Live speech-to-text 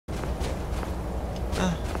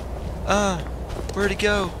Where'd he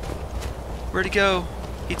go? Where'd he go?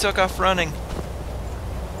 He took off running.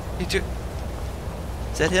 He took...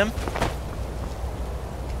 Is that him?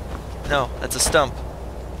 No, that's a stump.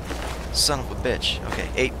 Son of a bitch. Okay,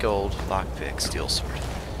 8 gold, lockpick, steel sword.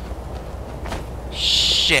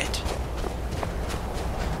 Shit!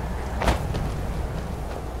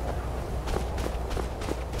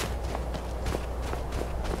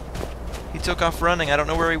 He took off running. I don't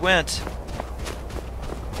know where he went.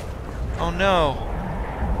 Oh no.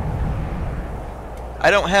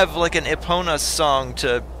 I don't have like an Epona song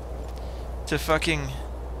to fucking...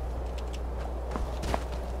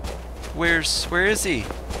 Where is he?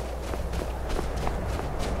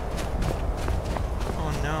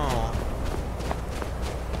 Oh no.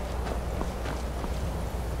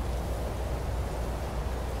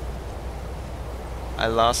 I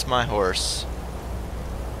lost my horse.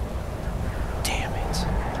 Damn it.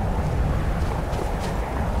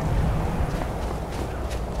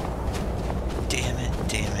 Damn it,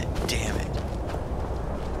 damn it, damn it.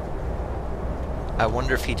 I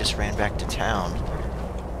wonder if he just ran back to town.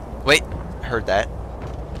 Wait, heard that.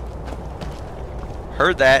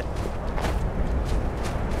 Heard that.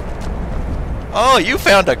 Oh, you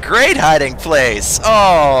found a great hiding place.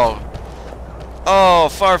 Oh,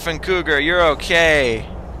 Farfan Cougar, you're okay.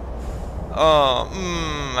 Oh,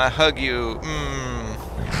 I hug you.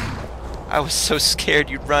 I was so scared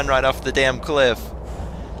you'd run right off the damn cliff.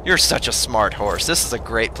 You're such a smart horse. This is a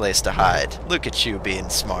great place to hide. Look at you being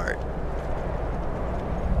smart.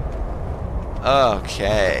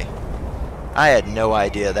 Okay. I had no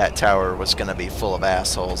idea that tower was gonna be full of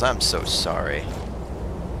assholes. I'm so sorry.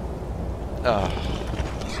 Oh.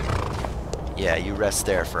 Yeah, you rest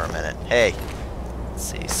there for a minute. Hey. Let's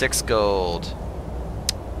see. 6 gold.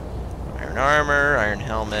 Iron armor, iron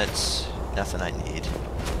helmet. Nothing I need.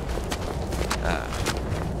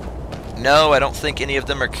 No, I don't think any of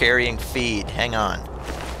them are carrying feed. Hang on.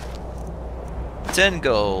 10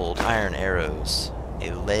 gold. Iron arrows.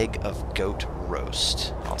 A leg of goat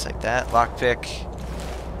roast. I'll take that. Lockpick.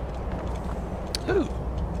 Ooh.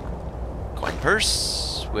 Coin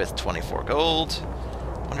purse with 24 gold.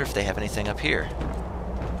 Wonder if they have anything up here.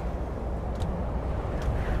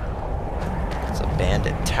 It's a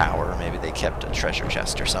bandit tower. Maybe they kept a treasure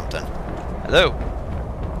chest or something. Hello.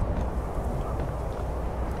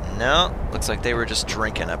 No, looks like they were just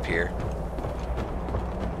drinking up here.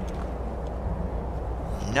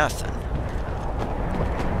 Nothing.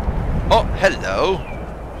 Oh, hello.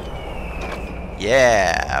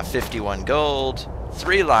 Yeah, 51 gold,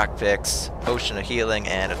 3 lockpicks, potion of healing,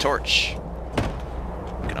 and a torch.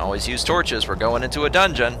 You can always use torches. We're going into a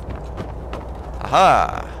dungeon.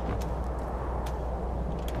 Aha.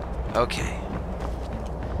 Okay.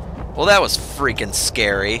 Well, that was freaking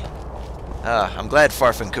scary. I'm glad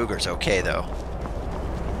Farfan Cougar's okay, though.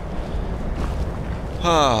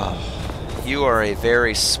 Oh, you are a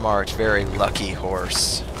very smart, very lucky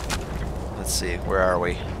horse. Let's see, where are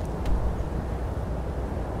we?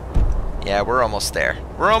 Yeah, we're almost there.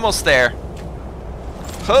 We're almost there.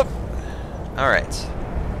 Hup! Alright.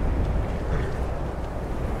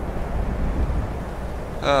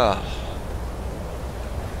 Oh.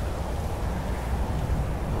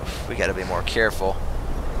 Oof, we gotta be more careful.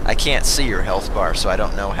 I can't see your health bar, so I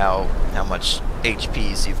don't know how much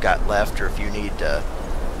HPs you've got left, or if you need to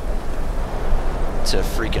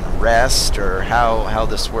freaking rest, or how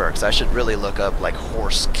this works. I should really look up like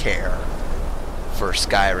horse care for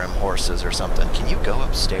Skyrim horses or something. Can you go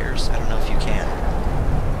upstairs? I don't know if you can.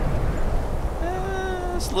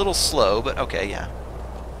 It's a little slow, but okay, yeah.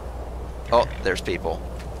 Oh, there's people.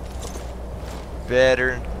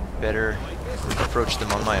 Better approach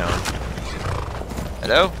them on my own.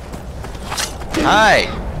 Hello? Hi!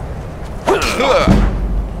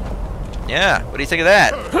 Yeah, what do you think of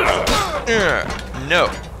that? No.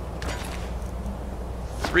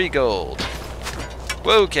 3 gold.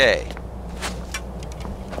 Okay.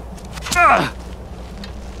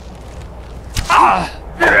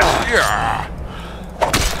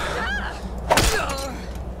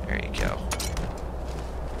 There you go.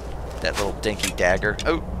 That little dinky dagger.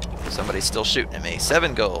 Oh, somebody's still shooting at me.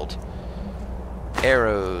 7 gold.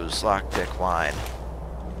 Arrows, lockpick, wine.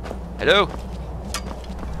 Hello?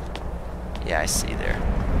 Yeah, I see there.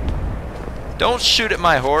 Don't shoot at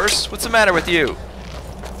my horse. What's the matter with you?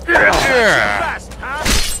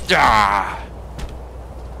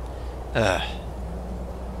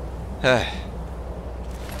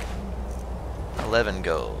 11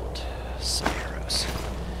 gold. Some arrows.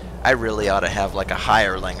 I really ought to have like a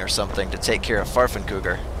hireling or something to take care of Farfan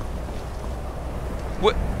Cougar.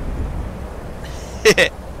 What?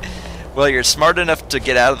 Well, you're smart enough to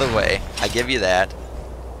get out of the way. I give you that.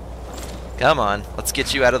 Come on, let's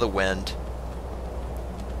get you out of the wind.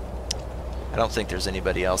 I don't think there's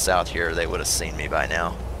anybody else out here. They would have seen me by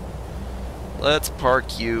now. Let's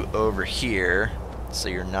park you over here so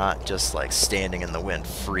you're not just like standing in the wind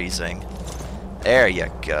freezing. There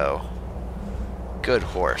you go. Good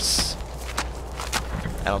horse.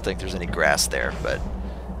 I don't think there's any grass there, but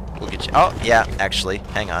we'll get you. Oh, yeah, actually,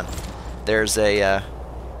 hang on. There's a,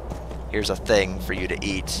 here's a thing for you to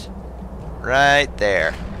eat. Right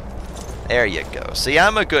there. There you go. See,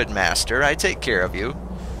 I'm a good master. I take care of you.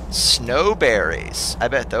 Snowberries. I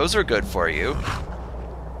bet those are good for you.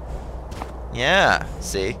 Yeah,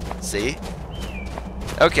 see? See?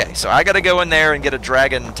 Okay, so I gotta go in there and get a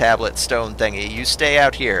dragon tablet stone thingy. You stay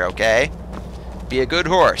out here, okay? Be a good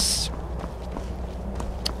horse.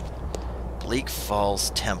 Bleak Falls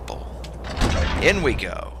Temple. In we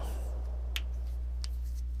go.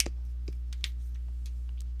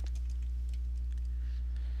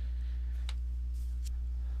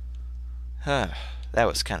 That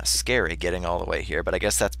was kind of scary getting all the way here, but I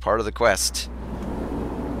guess that's part of the quest.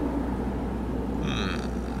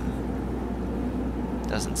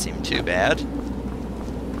 Doesn't seem too bad.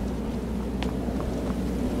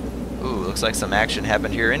 Ooh, looks like some action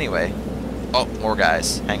happened here anyway. Oh, more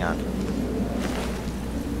guys. Hang on.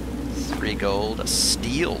 3 gold, a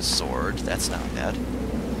steel sword. That's not bad.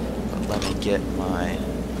 But let me get my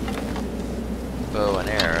bow and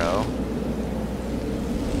arrow.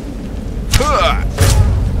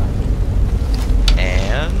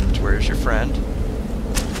 And where's your friend?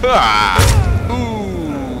 Ooh!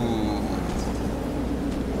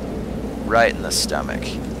 Right in the stomach.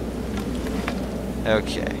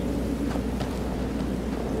 Okay.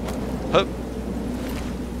 Hup.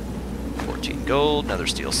 14 gold, another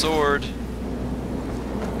steel sword.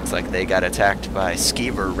 Looks like they got attacked by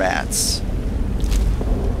Skeever rats.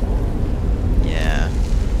 Yeah.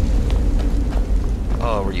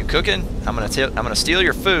 Oh, were you cooking? I'm gonna steal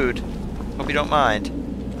your food. Hope you don't mind.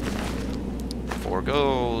 4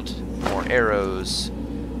 gold, more arrows,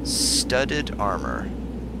 studded armor.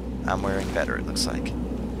 I'm wearing better, it looks like.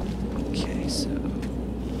 Okay, so.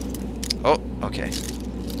 Oh, okay.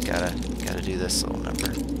 Gotta do this little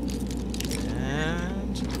number.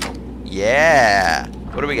 And yeah.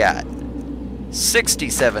 What do we got?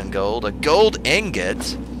 67 gold, a gold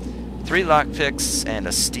ingot, 3 lockpicks, and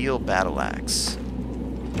a steel battle axe.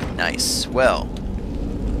 Nice. Well,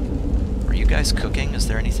 are you guys cooking? Is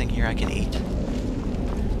there anything here I can eat?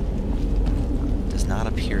 Does not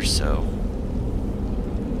appear so.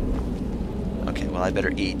 Okay, well I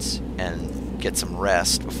better eat and get some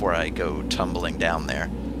rest before I go tumbling down there.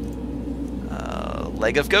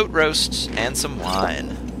 Leg of goat roast and some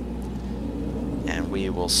wine. And we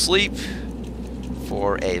will sleep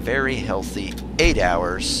for a very healthy 8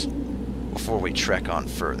 hours before we trek on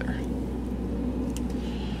further.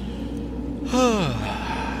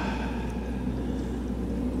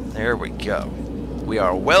 There we go. We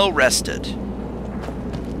are well rested.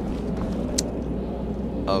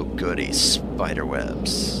 Oh goody, spider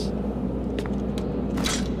webs.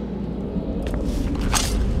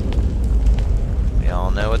 We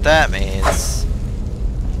all know what that means.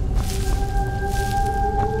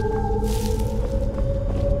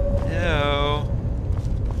 Hello.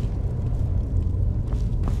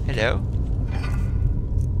 Hello.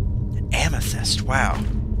 An amethyst, wow.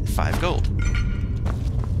 5 gold.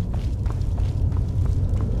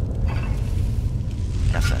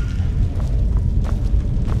 Nothing.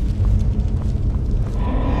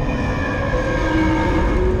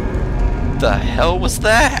 The hell was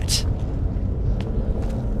that?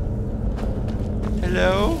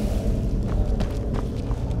 Hello?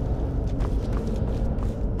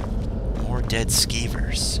 More dead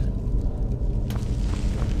Skeevers.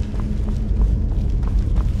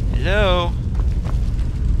 Hello?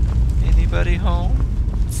 Anybody home?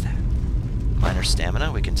 What's that? Minor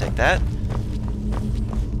stamina, we can take that.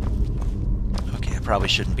 Okay, I probably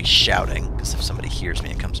shouldn't be shouting, because if somebody hears me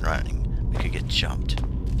and comes running, we could get jumped.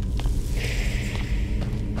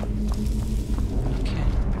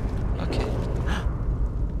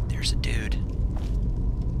 There's a dude.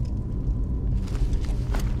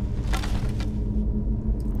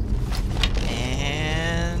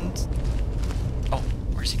 And... oh,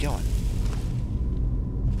 where's he going?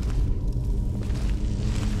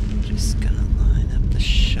 Just gonna line up the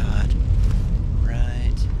shot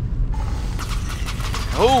right there.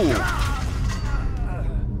 Oh!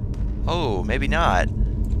 Oh, maybe not.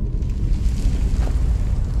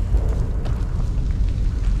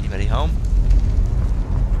 Anybody home?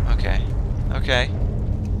 Okay. Okay.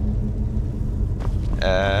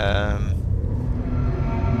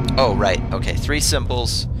 Oh, right. Okay, 3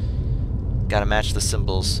 symbols. Gotta match the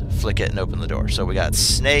symbols, flick it, and open the door. So we got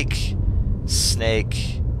snake,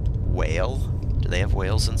 snake, whale. Do they have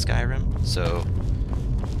whales in Skyrim? So,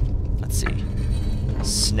 let's see.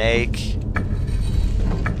 Snake,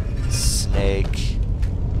 snake,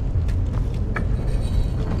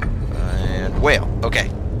 and whale.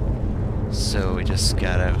 Okay. So we just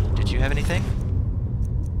gotta... Did you have anything?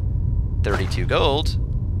 32 gold.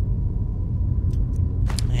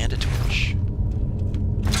 And a torch.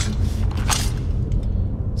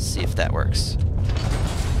 See if that works.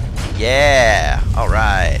 Yeah!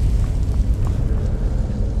 Alright.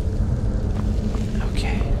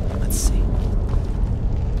 Okay, let's see.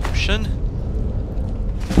 Potion.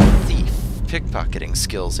 Thief. Pickpocketing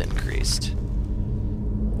skills increased.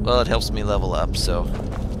 Well, it helps me level up, so...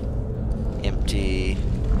 Empty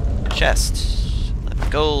chest. 11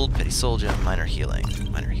 gold, pity soul gem, minor healing.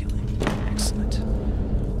 Minor healing. Excellent.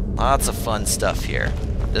 Lots of fun stuff here.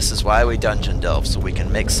 This is why we dungeon delve, so we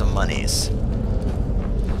can make some monies.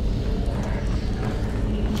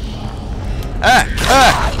 Ah!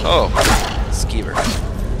 Ah! Oh! Skeever.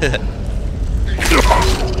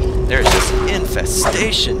 There's just an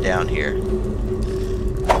infestation down here.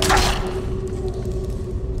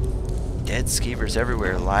 Dead Skeevers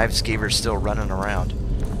everywhere. Live Skeevers still running around.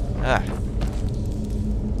 Ah.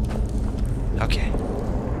 Okay.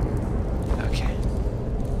 Okay.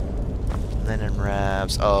 Linen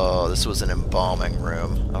wraps. Oh, this was an embalming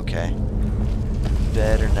room. Okay.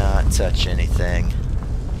 Better not touch anything.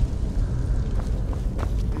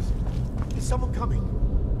 Is someone coming?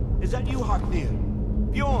 Is that you, Haknir?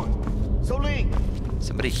 Bjorn? Soling?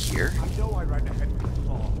 Somebody here? I know I ran ahead with the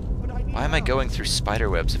law, but I need Why am I help. going through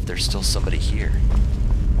spiderwebs if there's still somebody here?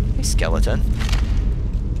 Hey, skeleton.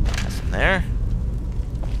 Nothing there.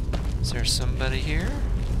 Is there somebody here?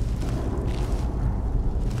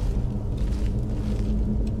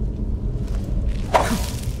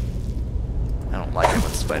 I don't like it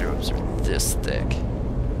when spiderwebs are this thick.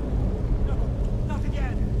 No, not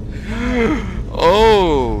again.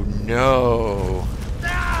 Oh no!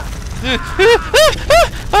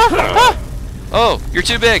 Oh, you're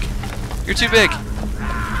too big. You're too big.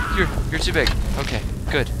 You're too big. Okay,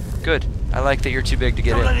 good, good. I like that you're too big to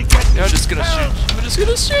get Don't let in. it get No, I'm just gonna shoot. I'm just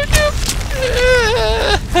gonna shoot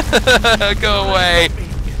you. Go away.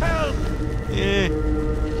 Help! Kill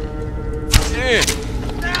it!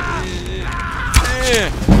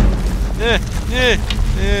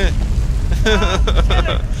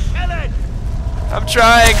 I'm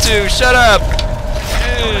trying to. Shut up.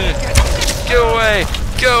 Go away.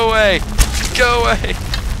 Go away. Go away.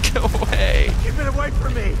 Go away. Keep it away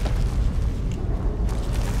from me!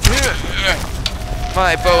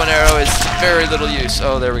 My bow and arrow is very little use.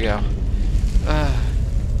 Oh, there we go.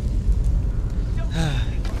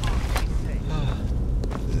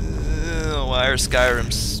 Why are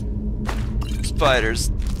Skyrim's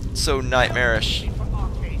spiders so nightmarish? For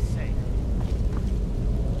Arcade's sake.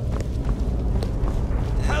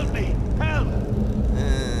 Help me! Help!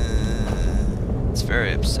 It's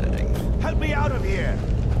very upsetting. Help me out of here!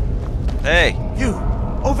 Hey! You!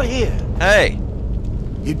 Over here! Hey!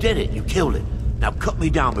 You did it. You killed it. Now cut me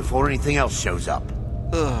down before anything else shows up.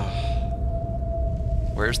 Ugh.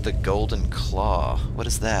 Where's the golden claw? What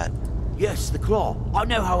is that? Yes, the claw. I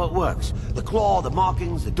know how it works. The claw, the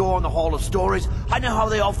markings, the door in the Hall of Stories. I know how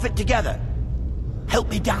they all fit together. Help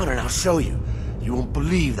me down and I'll show you. You won't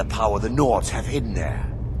believe the power the Nords have hidden there.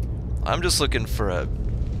 I'm just looking for a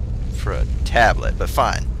tablet, but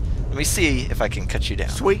fine. Let me see if I can cut you down.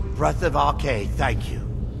 Sweet breath of Arcade, thank you.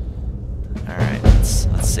 Alright, let's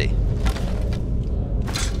see.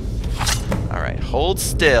 Alright, hold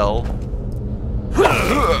still.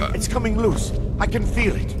 It's coming loose. I can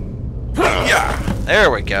feel it. Yeah,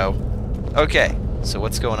 there we go. Okay, so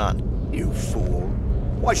what's going on? You fool.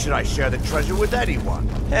 Why should I share the treasure with anyone?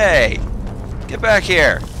 Hey, get back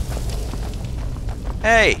here.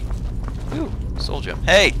 Hey. Ooh, soul gem.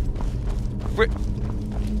 Hey.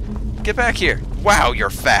 Get back here. Wow, you're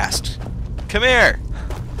fast. Come here.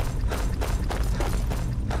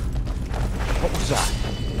 What was that?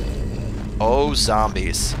 Oh,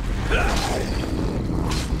 zombies.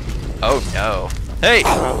 Oh no. Hey!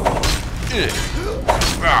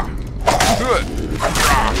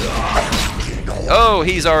 Oh,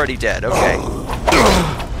 he's already dead. Okay.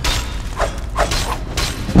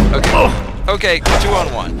 Okay. Okay,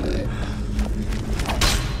 2-on-1.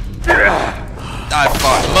 I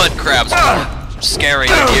fought mud crabs more scary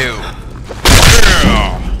than you.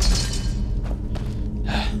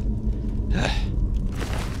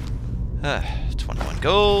 21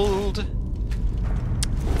 gold.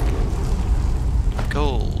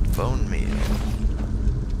 Gold Bone meal.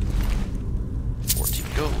 14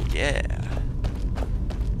 gold, yeah.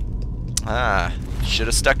 Ah, should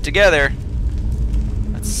have stuck together.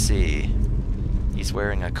 Let's see. He's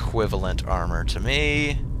wearing equivalent armor to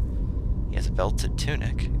me. He has a belted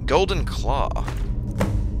tunic. Golden Claw.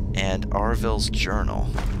 And Arville's Journal.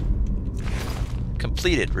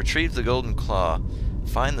 Completed. Retrieve the Golden Claw.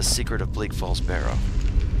 Find the secret of Bleak Falls Barrow.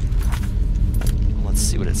 Let's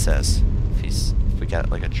see what it says. If we got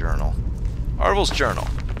like a journal. Arville's Journal.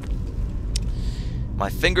 My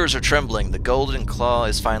fingers are trembling. The Golden Claw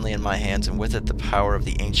is finally in my hands, and with it the power of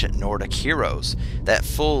the ancient Nordic heroes. That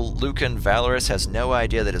fool Lucan Valorous has no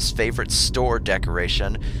idea that his favorite store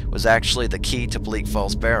decoration was actually the key to Bleak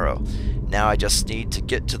Falls Barrow. Now I just need to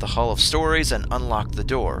get to the Hall of Stories and unlock the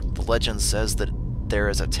door. The legend says that there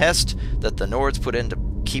is a test that the Nords put in to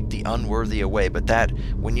keep the unworthy away, but that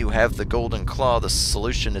when you have the Golden Claw, the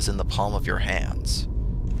solution is in the palm of your hands.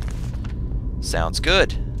 Sounds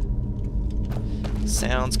good.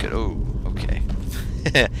 Sounds good. Oh, okay.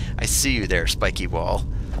 I see you there, spiky wall.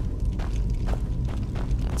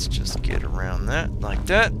 Let's just get around that, like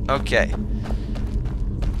that. Okay.